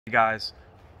Hey guys,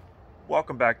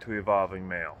 welcome back to Evolving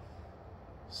Male.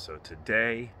 So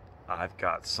today I've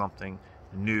got something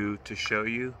new to show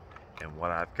you, and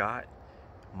what I've got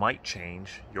might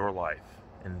change your life,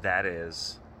 and that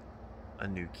is a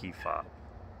new key fob.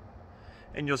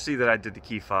 And you'll see that I did the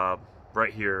key fob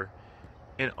right here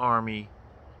in Army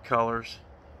colors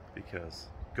because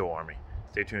go Army.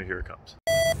 Stay tuned, here it comes.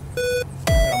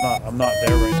 I'm not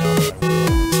there right now, but I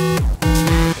will.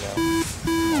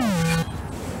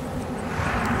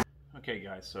 Okay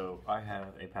guys, so I have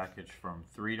a package from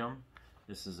Freedom.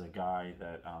 This is a guy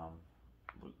that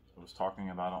was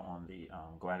talking about it on the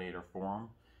Gladiator forum,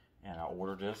 and I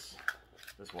ordered this.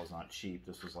 This was not cheap.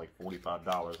 This was like $45.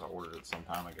 I ordered it some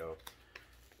time ago,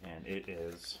 and it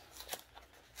is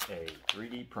a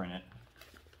 3D printed.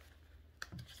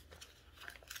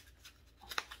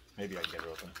 Maybe I can get it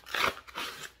open.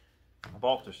 I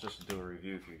bought this just to do a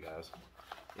review for you guys.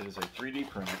 It is a 3D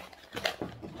printed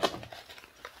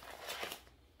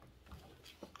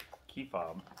key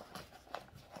fob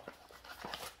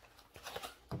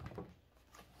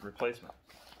replacement.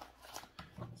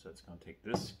 So it's going to take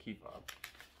this key fob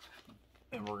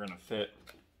and we're going to fit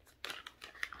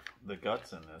the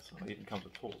guts in this. It even comes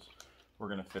with tools. We're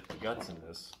going to fit the guts in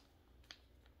this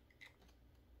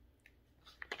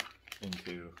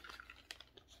into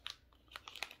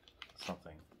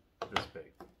something this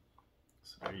big.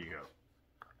 So there you go.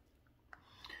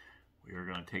 We are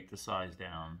going to take the size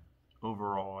down.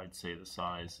 Overall, I'd say the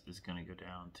size is going to go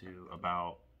down to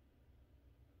about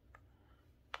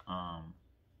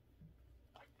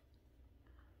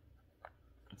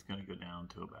it's going to go down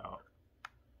to about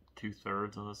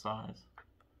 2/3 of the size,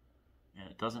 and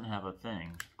it doesn't have a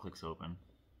thing. Clicks open,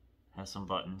 has some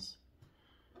buttons.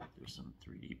 There's some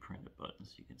 3D printed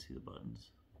buttons. You can see the buttons,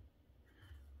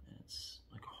 and it's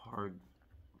like a hard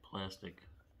plastic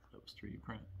that was 3D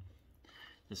printed.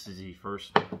 This is the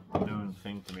first known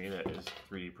thing to me that is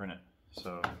 3D printed.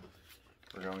 So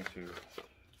we're going to,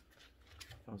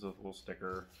 comes with a little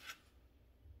sticker.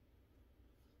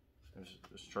 There's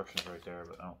instructions right there,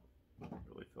 but I don't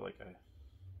really feel like I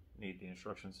need the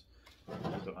instructions.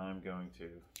 So I'm going to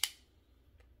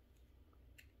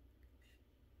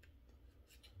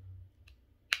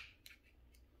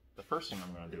the first thing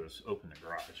I'm going to do is open the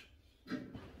garage.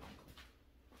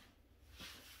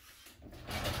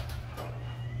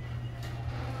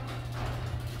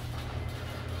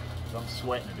 I'm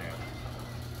sweating to death.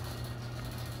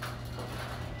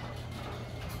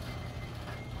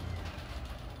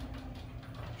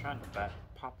 I'm trying to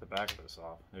pop the back of this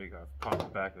off. There you go. Pop the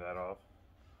back of that off.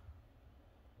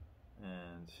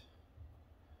 And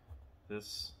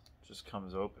this just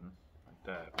comes open like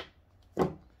that.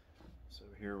 So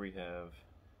here we have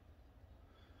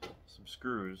some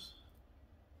screws.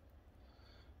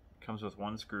 It comes with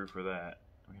one screw for that.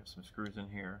 We have some screws in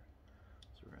here.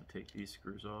 So we're going to take these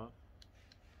screws off.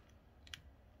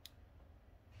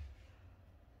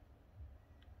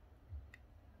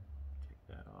 Take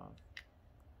that off.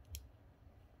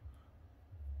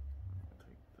 I'm going to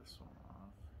take this one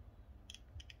off.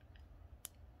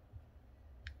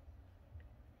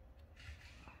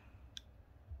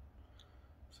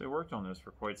 So I worked on this for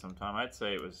quite some time. I'd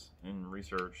say it was in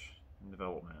research and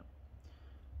development.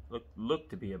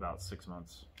 Looked to be about 6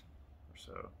 months or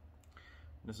so.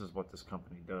 This is what this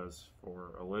company does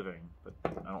for a living, but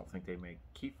I don't think they make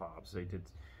key fobs. They did.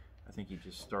 I think he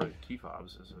just started key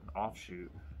fobs as an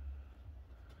offshoot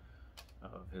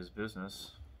of his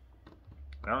business.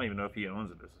 I don't even know if he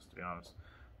owns a business, to be honest.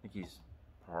 I think he's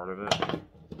part of it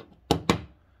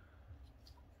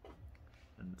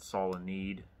and saw a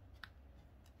need.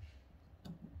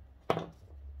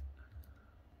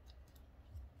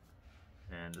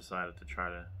 And decided to try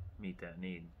to meet that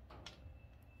need.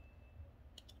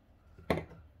 Get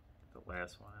the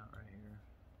last one out right here.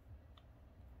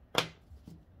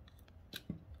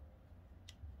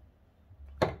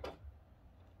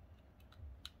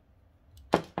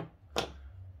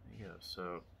 There you go.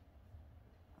 So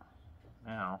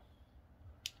now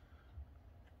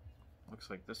looks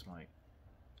like this might.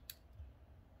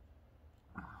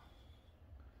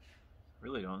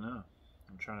 Really don't know.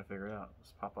 I'm trying to figure it out.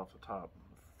 Let's pop off the top,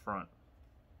 the front,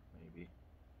 maybe.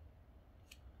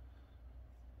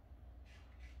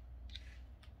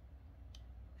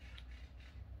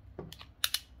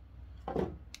 Okay,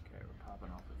 we're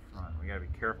popping off the front. We gotta be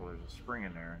careful. There's a spring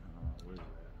in there. I don't want to lose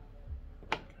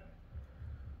that. Okay.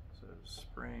 So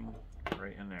spring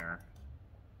right in there.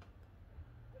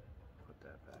 Put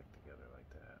that back together like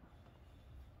that.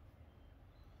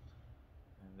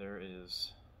 And there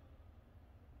is.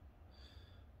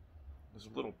 There's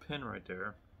a little pin right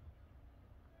there,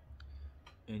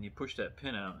 and you push that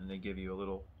pin out, and they give you a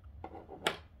little,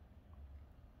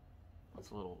 it's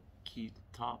a little key at the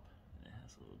top, and it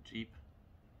has a little Jeep.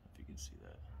 If you can see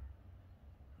that,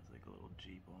 there's like a little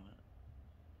Jeep on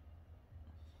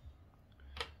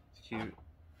it. It's cute.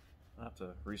 I'll have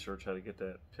to research how to get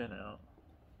that pin out.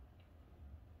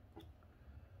 Not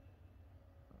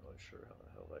really sure how the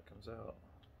hell that comes out.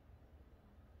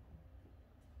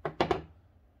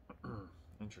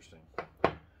 Interesting.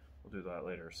 We'll do that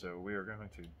later. So we are going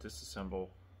to disassemble.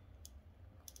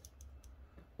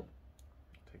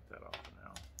 Take that off for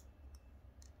now.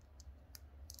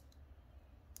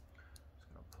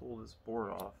 Just going to pull this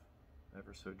board off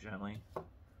ever so gently.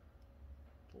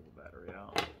 Pull the battery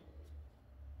out.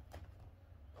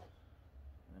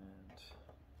 And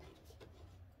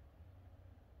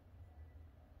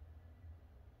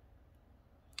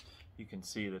you can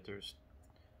see that there's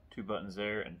 2 buttons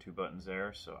there and 2 buttons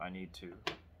there, so I need to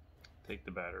take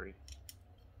the battery.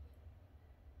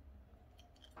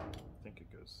 I think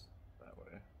it goes that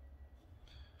way.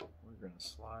 We're going to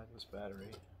slide this battery.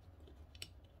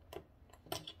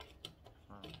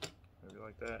 Maybe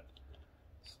like that.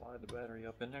 Slide the battery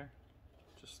up in there,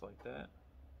 just like that.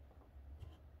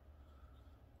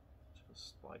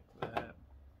 Just like that.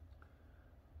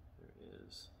 There it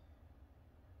is.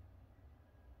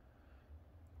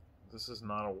 This is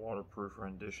not a waterproof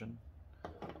rendition,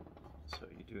 so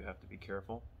you do have to be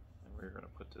careful. And we're going to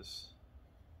put this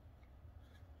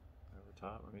over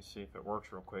top. Let me see if it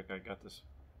works real quick. I got this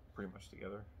pretty much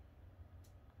together.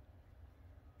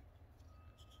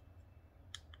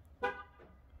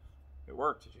 It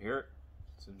worked. Did you hear it?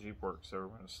 So the Jeep works. So we're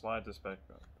going to slide this back.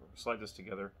 We're going to slide this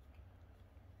together,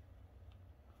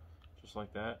 just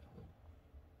like that.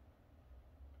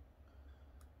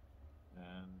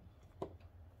 And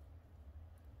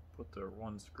put the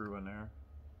 1 screw in there.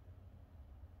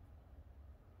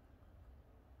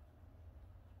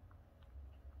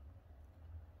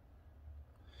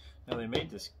 Now they made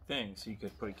this thing so you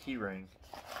could put a key ring.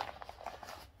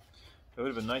 It would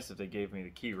have been nice if they gave me the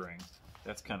key ring.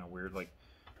 That's kind of weird. Like,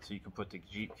 so you can put the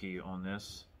Jeep key on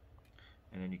this,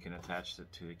 and then you can attach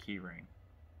it to the key ring.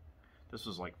 This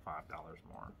was like $5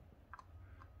 more.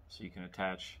 So you can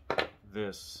attach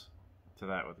this to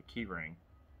that with a key ring.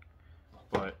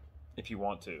 But if you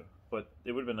want to, but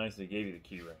it would have been nice if they gave you the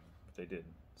key ring, but they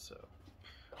didn't, so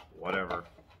whatever.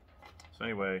 So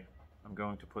anyway, I'm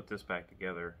going to put this back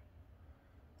together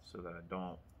so that I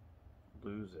don't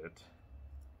lose it.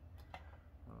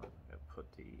 I'm going to put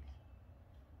the,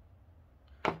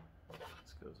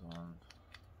 this goes on.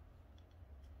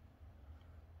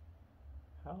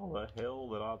 How the hell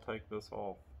did I take this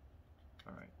off?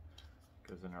 Alright,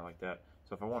 goes in there like that.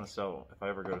 So if I want to sell, if I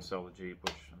ever go to sell the Jeep,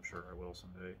 which I'm sure I will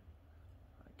someday,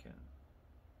 I can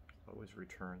always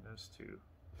return this to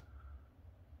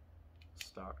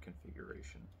stock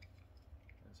configuration,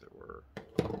 as it were.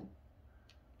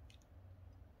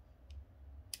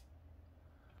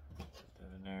 Put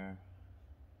that in there.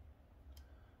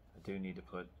 I do need to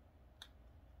put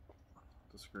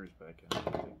the screws back in. Take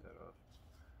that off.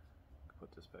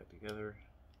 Put this back together.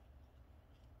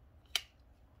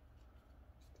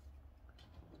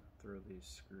 Throw these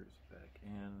screws back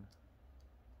in.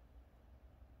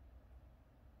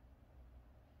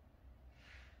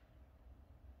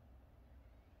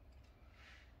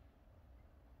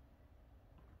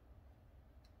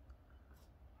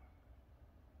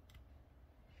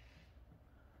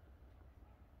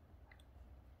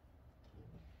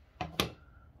 Oh,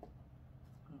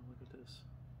 look at this.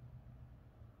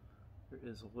 There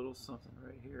is a little something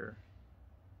right here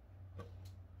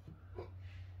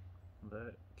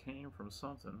that came from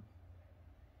something.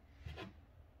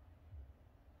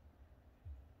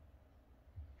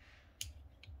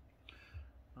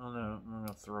 I don't know, I'm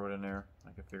gonna throw it in there.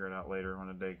 I can figure it out later when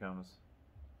the day comes.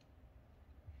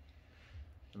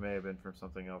 It may have been from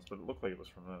something else, but it looked like it was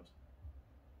from this.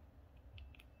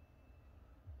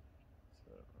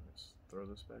 So let's throw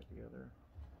this back together.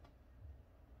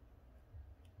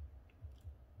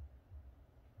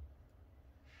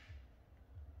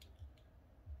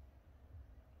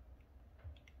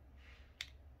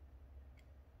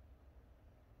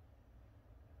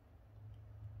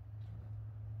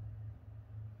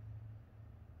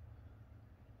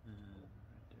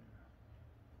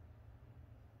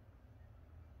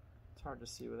 It's hard to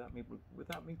see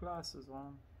without me glasses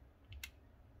on.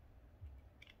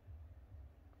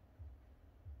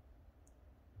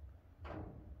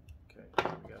 Okay,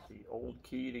 we got the old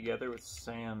key together with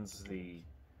sans the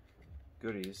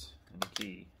goodies and the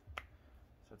key. So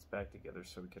that's back together,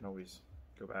 so we can always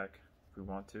go back if we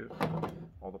want to.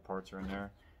 All the parts are in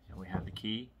there, and we have the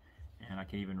key, and I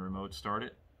can even remote start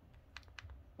it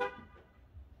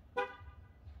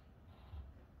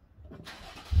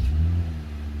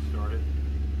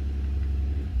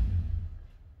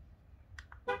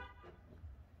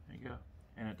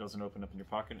doesn't open up in your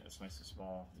pocket. It's nice and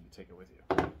small. You can take it with you.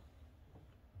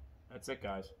 That's it,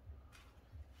 guys.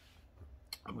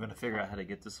 I'm going to figure out how to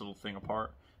get this little thing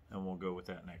apart, and we'll go with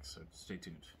that next, so stay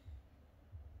tuned.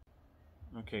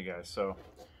 Okay, guys, so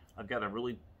I've got a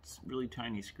really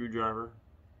tiny screwdriver.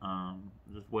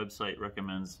 This website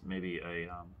recommends maybe a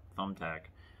thumbtack,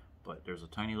 but there's a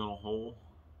tiny little hole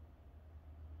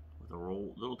with a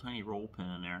little tiny roll pin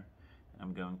in there. And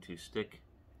I'm going to stick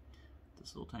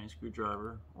this little tiny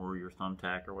screwdriver or your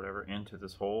thumbtack or whatever into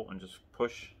this hole and just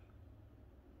push.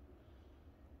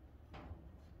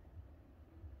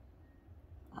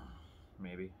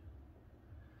 Maybe.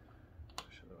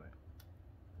 Push it away.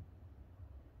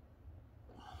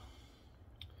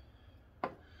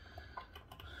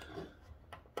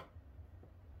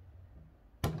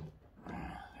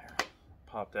 There.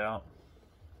 Popped out.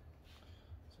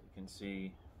 So you can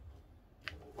see.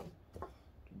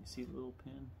 Can you see the little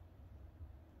pin?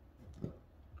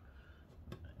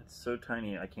 It's so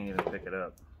tiny I can't even pick it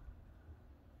up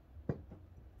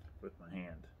with my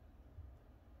hand.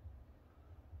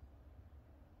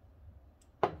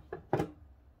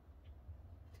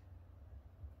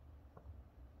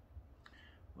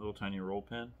 Little tiny roll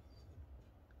pin.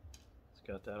 It's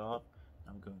got that off.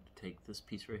 I'm going to take this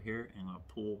piece right here and I'm going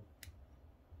to pull.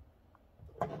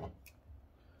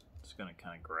 Just going to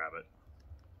kind of grab it.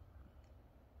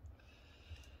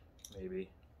 Maybe.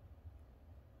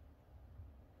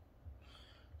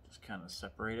 Just kind of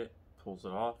separate it. Pulls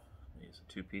it off. These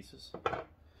are two pieces.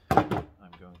 I'm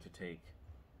going to take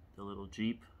the little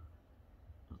Jeep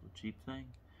thing.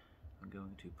 I'm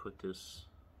going to put this.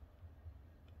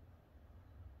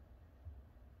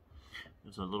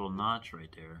 There's a little notch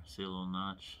right there. See a little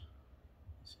notch?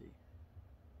 Let's see.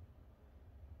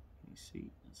 Can you see?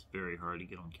 It's very hard to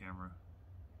get on camera.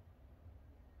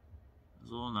 There's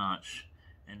a little notch,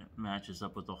 and it matches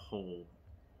up with the hole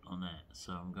on that.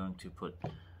 So I'm going to put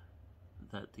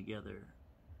that together,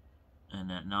 and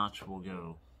that notch will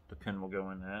go. The pin will go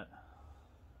in that.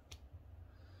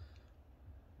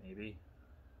 Maybe.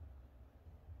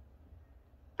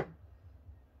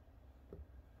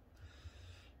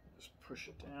 Push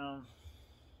it down.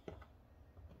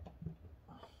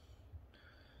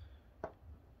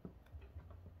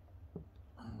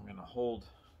 I'm gonna hold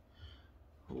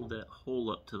that hole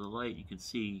up to the light. You can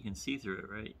see through it,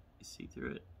 right? You see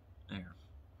through it. There.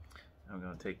 I'm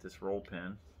gonna take this roll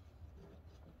pin.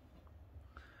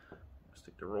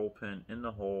 Stick the roll pin in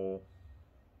the hole.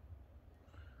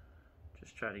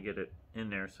 Just try to get it in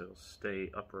there so it'll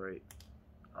stay upright.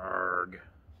 Arg.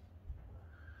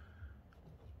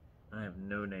 I have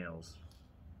no nails.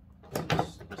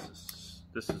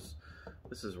 This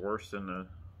is worse than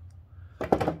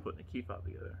putting the key fob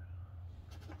together.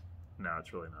 No,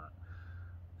 it's really not.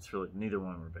 It's really, neither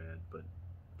one were bad, but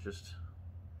just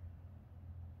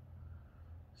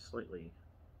slightly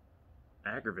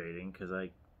aggravating because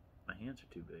my hands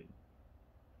are too big.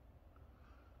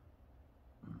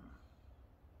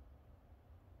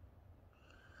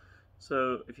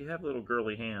 So if you have little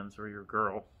girly hands or you're a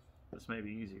girl, this may be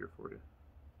easier for you.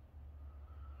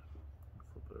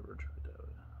 Flip it over and try it that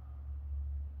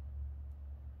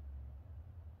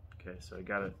way. Okay, so I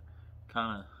got it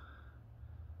kind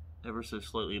of ever so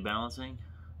slightly balancing.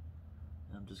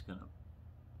 And I'm just gonna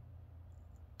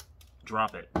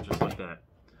drop it just like that.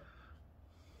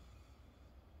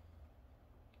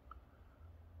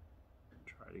 And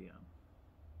try it again.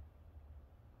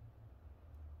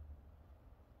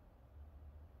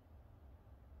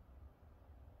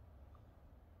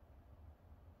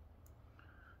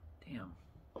 Damn,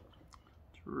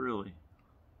 it's really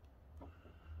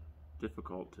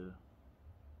difficult to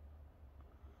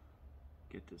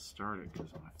get this started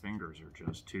because my fingers are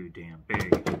just too damn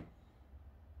big.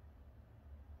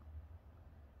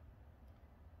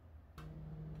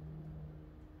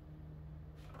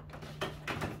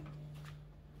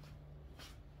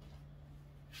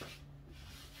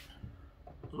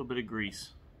 A little bit of grease.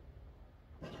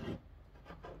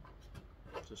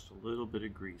 Just a little bit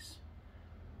of grease.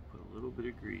 Put a little bit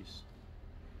of grease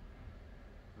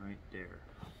right there.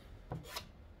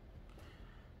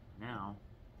 Now,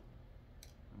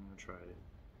 I'm going to try to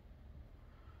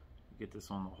get this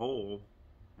on the hole,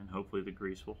 and hopefully the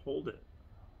grease will hold it.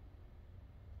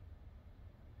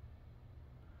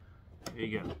 There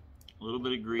you go. A little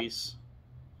bit of grease,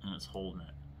 and it's holding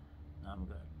it. Now I'm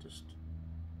going to just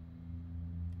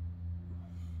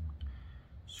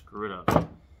screw it up.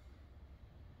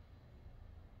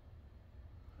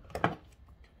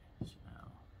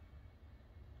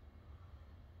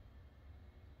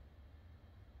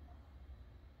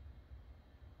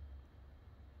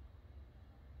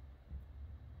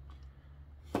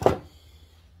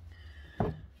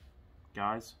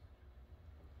 Guys,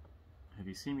 have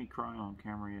you seen me cry on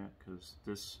camera yet? Because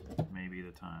this may be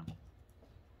the time.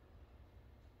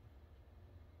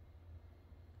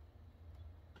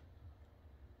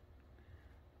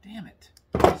 Damn it.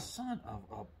 Son of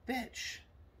a bitch.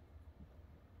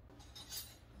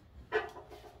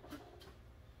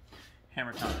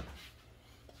 Hammer time.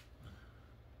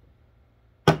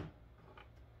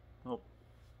 Oh.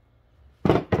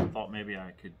 Thought maybe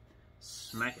I could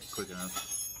smack it quick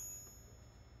enough.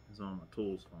 There's all my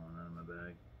tools falling out of my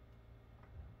bag.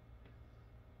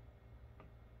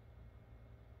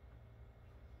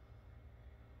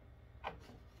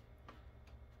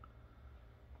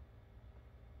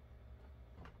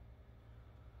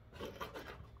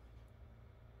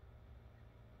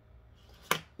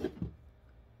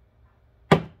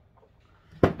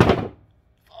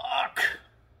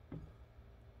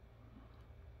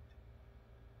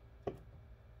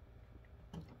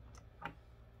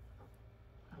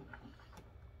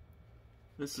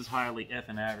 This is highly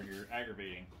effing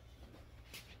aggravating.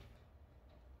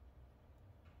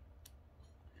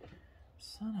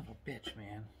 Son of a bitch,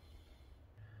 man.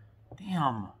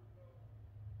 Damn.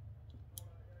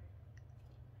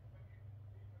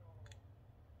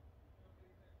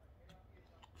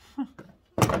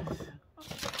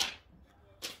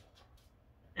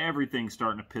 Everything's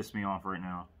starting to piss me off right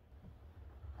now.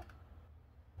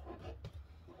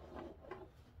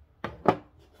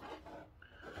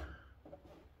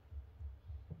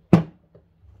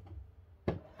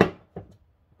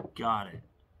 Got it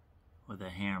with a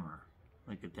hammer.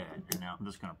 Look at that. And now I'm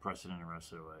just going to press it in the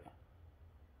rest of the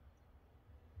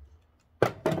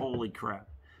way. Holy crap.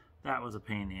 That was a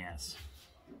pain in the ass.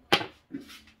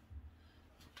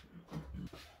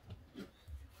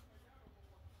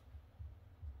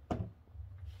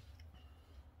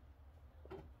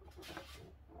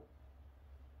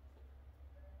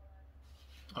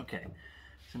 Okay,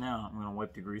 so now I'm going to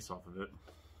wipe the grease off of it.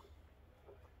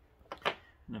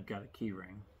 And I've got a key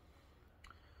ring.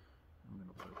 I'm going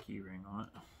to put a key ring on it.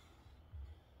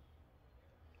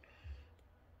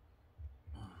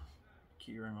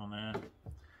 Key ring on that.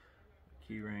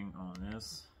 Key ring on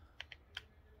this.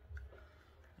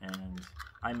 And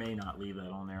I may not leave that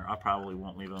on there. I probably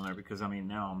won't leave it on there because, I mean,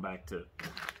 now I'm back to,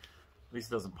 at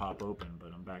least it doesn't pop open,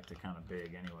 but I'm back to kind of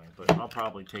big anyway. But I'll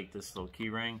probably take this little key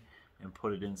ring and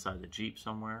put it inside the Jeep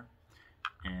somewhere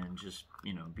and just,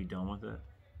 you know, be done with it.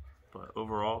 But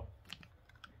overall,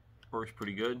 works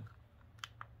pretty good.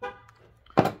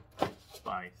 It's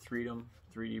by Freedom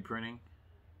 3D Printing.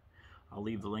 I'll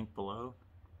leave the link below.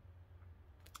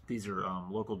 These are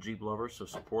local Jeep lovers, so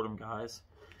support them, guys.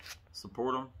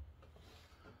 Support them.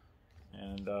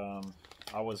 And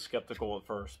I was skeptical at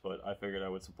first, but I figured I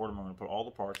would support them. I'm going to put all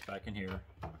the parts back in here.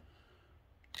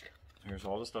 Here's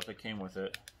all the stuff that came with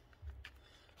it.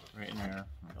 Right in there.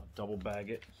 I'll double bag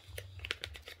it.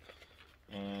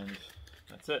 And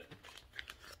that's it.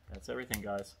 That's everything,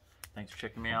 guys. Thanks for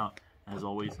checking me out. As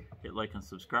always, hit like and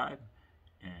subscribe,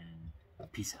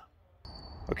 and peace out.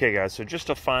 Okay, guys, so just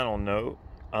a final note.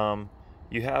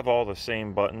 You have all the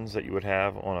same buttons that you would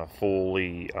have on a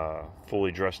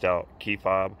fully dressed out key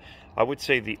fob. I would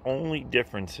say the only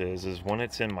difference is when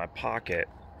it's in my pocket,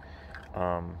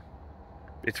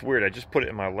 it's weird. I just put it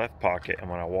in my left pocket, and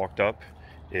when I walked up,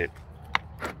 it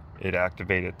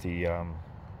activated the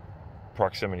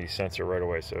proximity sensor right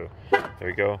away. So there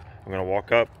you go. I'm gonna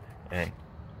walk up and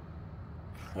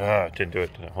it didn't do it.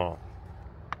 Hold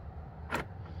on.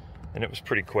 And it was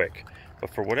pretty quick, but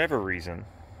for whatever reason,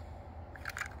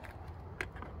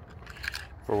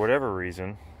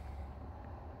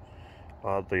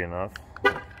 oddly enough,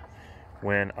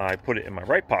 when I put it in my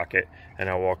right pocket and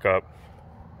I walk up,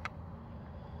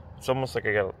 it's almost like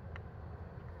I gotta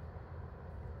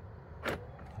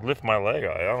lift my leg.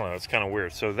 I don't know, it's kind of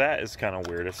weird. So that is kind of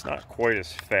weird. It's not quite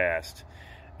as fast.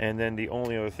 And then the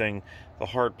only other thing, the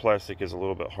hard plastic is a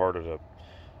little bit harder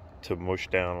to mush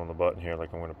down on the button here.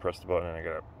 Like I'm going to press the button and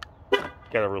I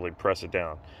gotta really press it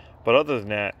down. But other than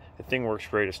that, the thing works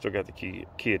great. I still got the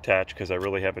key attached because I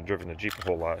really haven't driven the Jeep a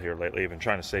whole lot here lately. I've been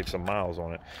trying to save some miles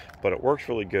on it, but it works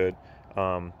really good.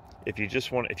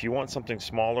 If you want something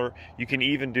smaller, you can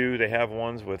even do, they have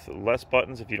ones with less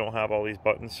buttons if you don't have all these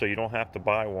buttons, so you don't have to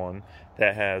buy one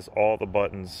that has all the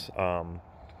buttons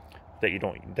that you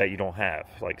don't have.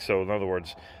 Like, so in other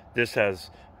words, this has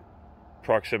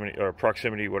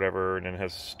proximity whatever, and then it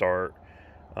has start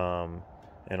and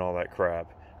all that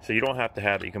crap. So you don't have to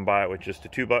have it. You can buy it with just the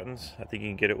 2 buttons. I think you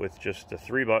can get it with just the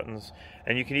 3 buttons.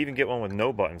 And you can even get one with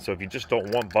no buttons. So if you just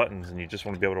don't want buttons and you just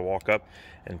want to be able to walk up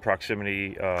and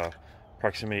proximity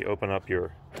open up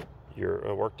your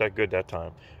it worked that good that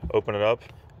time. Open it up,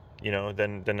 you know,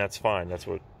 then that's fine. That's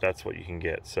what you can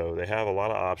get. So they have a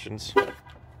lot of options,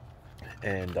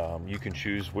 and you can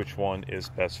choose which one is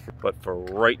best for. But for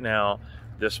right now,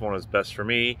 this one is best for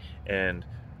me. And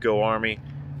go Army!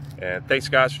 And thanks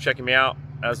guys for checking me out.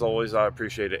 As always, I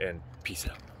appreciate it, and peace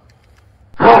out.